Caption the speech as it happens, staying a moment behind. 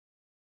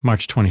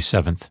March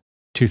 27th,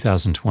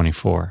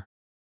 2024,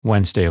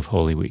 Wednesday of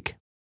Holy Week.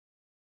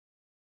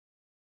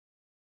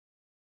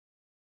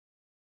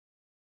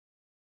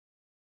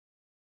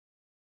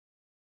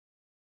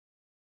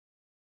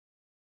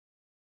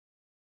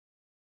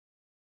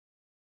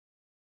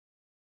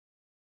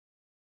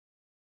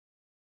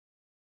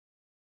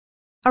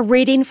 A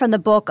reading from the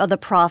book of the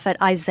prophet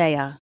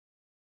Isaiah.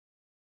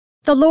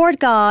 The Lord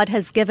God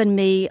has given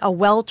me a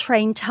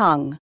well-trained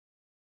tongue,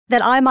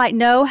 that I might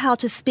know how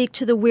to speak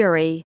to the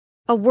weary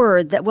a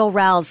word that will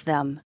rouse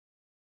them.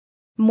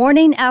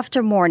 Morning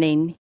after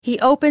morning he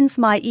opens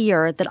my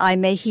ear that I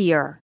may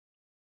hear,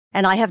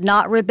 and I have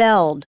not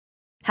rebelled,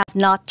 have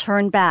not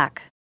turned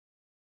back.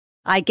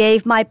 I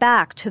gave my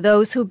back to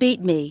those who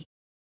beat me,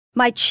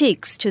 my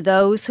cheeks to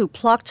those who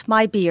plucked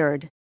my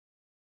beard.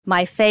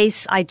 My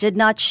face I did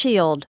not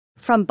shield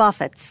from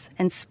buffets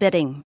and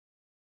spitting.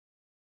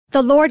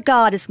 The Lord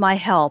God is my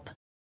help,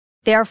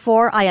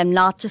 therefore I am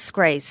not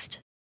disgraced.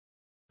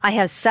 I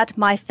have set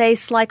my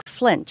face like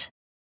flint,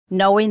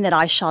 knowing that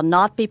I shall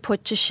not be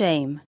put to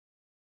shame.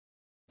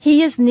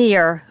 He is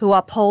near who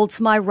upholds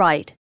my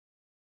right.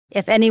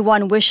 If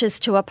anyone wishes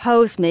to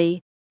oppose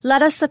me,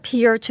 let us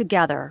appear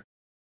together.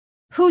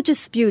 Who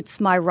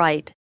disputes my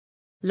right?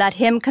 Let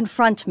him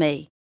confront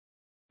me.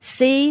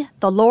 See,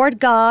 the Lord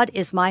God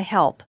is my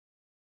help.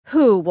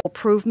 Who will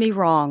prove me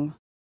wrong?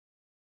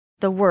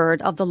 The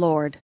word of the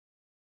Lord.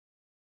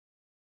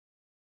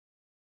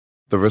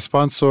 The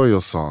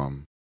responsorial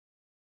psalm.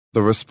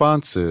 The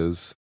response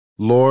is,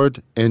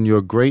 Lord, in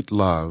your great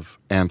love,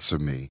 answer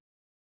me.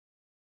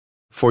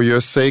 For your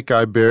sake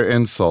I bear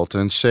insult,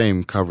 and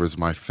shame covers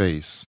my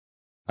face.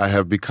 I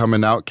have become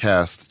an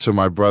outcast to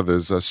my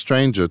brothers, a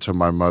stranger to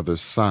my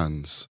mother's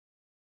sons.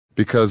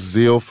 Because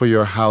zeal for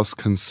your house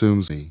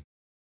consumes me,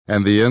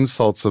 and the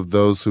insults of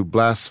those who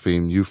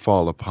blaspheme you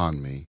fall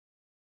upon me.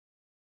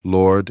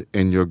 Lord,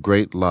 in your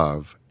great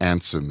love,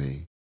 answer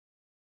me.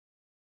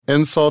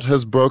 Insult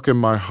has broken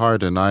my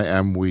heart, and I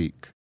am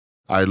weak.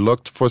 I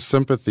looked for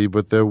sympathy,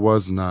 but there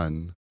was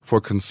none. For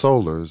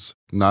consolers,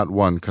 not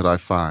one could I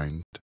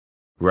find.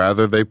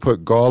 Rather, they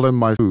put gall in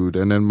my food,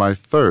 and in my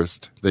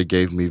thirst they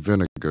gave me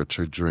vinegar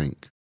to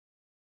drink.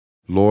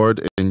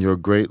 Lord, in your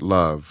great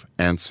love,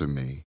 answer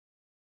me.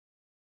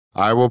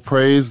 I will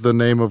praise the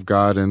name of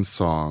God in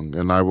song,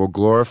 and I will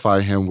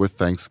glorify him with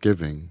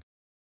thanksgiving.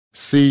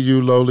 See,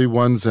 you lowly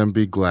ones, and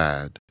be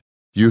glad.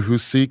 You who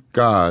seek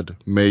God,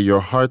 may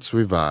your hearts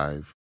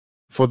revive.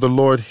 For the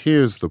Lord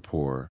hears the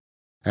poor,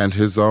 and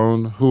his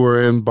own who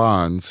are in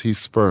bonds he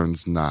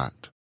spurns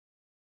not.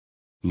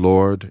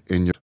 Lord,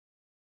 in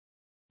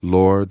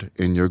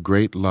your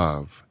great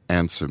love,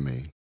 answer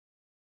me.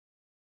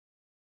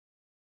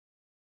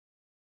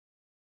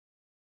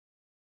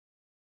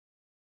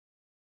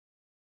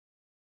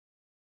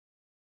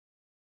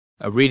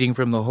 A reading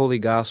from the Holy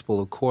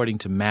Gospel according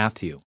to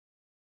Matthew.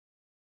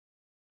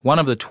 One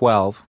of the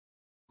 12,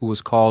 who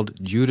was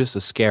called Judas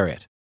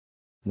Iscariot,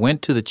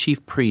 went to the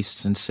chief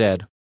priests and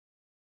said,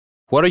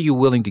 "What are you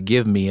willing to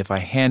give me if I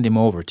hand him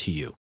over to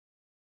you?"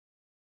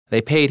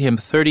 They paid him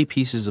 30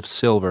 pieces of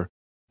silver,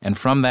 and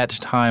from that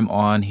time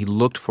on he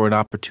looked for an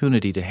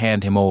opportunity to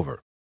hand him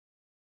over.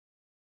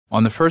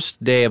 On the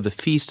first day of the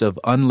Feast of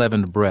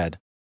Unleavened Bread,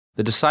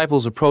 the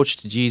disciples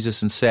approached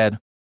Jesus and said,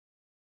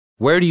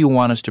 "Where do you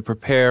want us to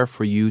prepare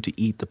for you to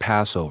eat the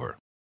Passover?"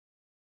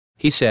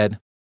 He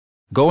said,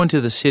 "Go into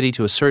the city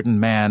to a certain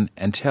man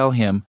and tell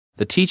him,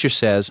 'The teacher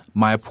says,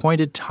 my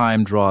appointed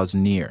time draws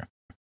near.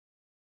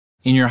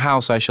 In your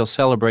house I shall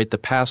celebrate the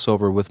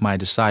Passover with my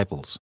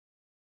disciples.'"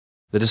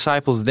 The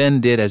disciples then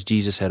did as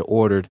Jesus had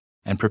ordered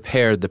and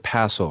prepared the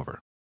Passover.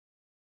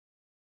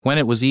 When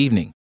it was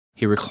evening,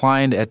 he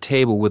reclined at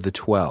table with the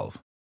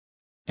 12.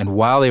 And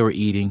while they were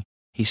eating,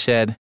 he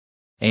said,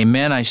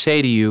 "Amen, I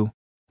say to you,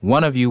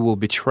 one of you will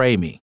betray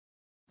me."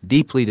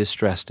 Deeply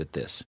distressed at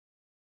this,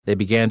 they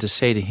began to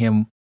say to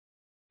him,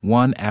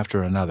 one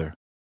after another,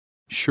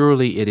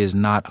 "Surely it is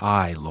not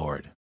I,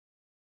 Lord."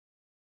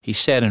 He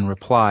said in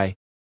reply,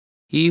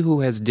 "He who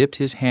has dipped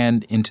his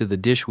hand into the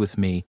dish with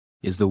me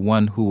is the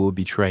one who will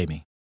betray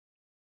me.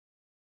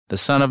 The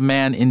Son of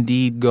Man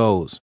indeed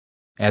goes,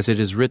 as it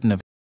is written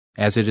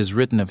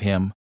of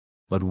him,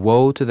 but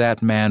woe to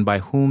that man by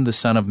whom the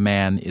Son of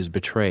Man is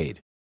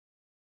betrayed.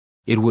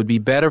 It would be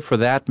better for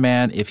that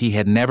man if he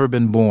had never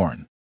been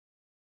born."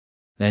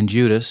 Then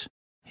Judas,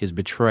 his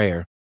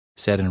betrayer,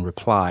 said in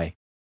reply,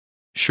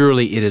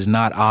 "Surely it is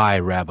not I,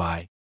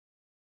 Rabbi."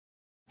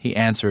 He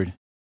answered,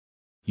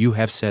 You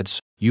have said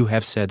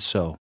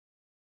so.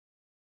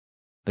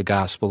 The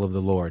Gospel of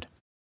the Lord.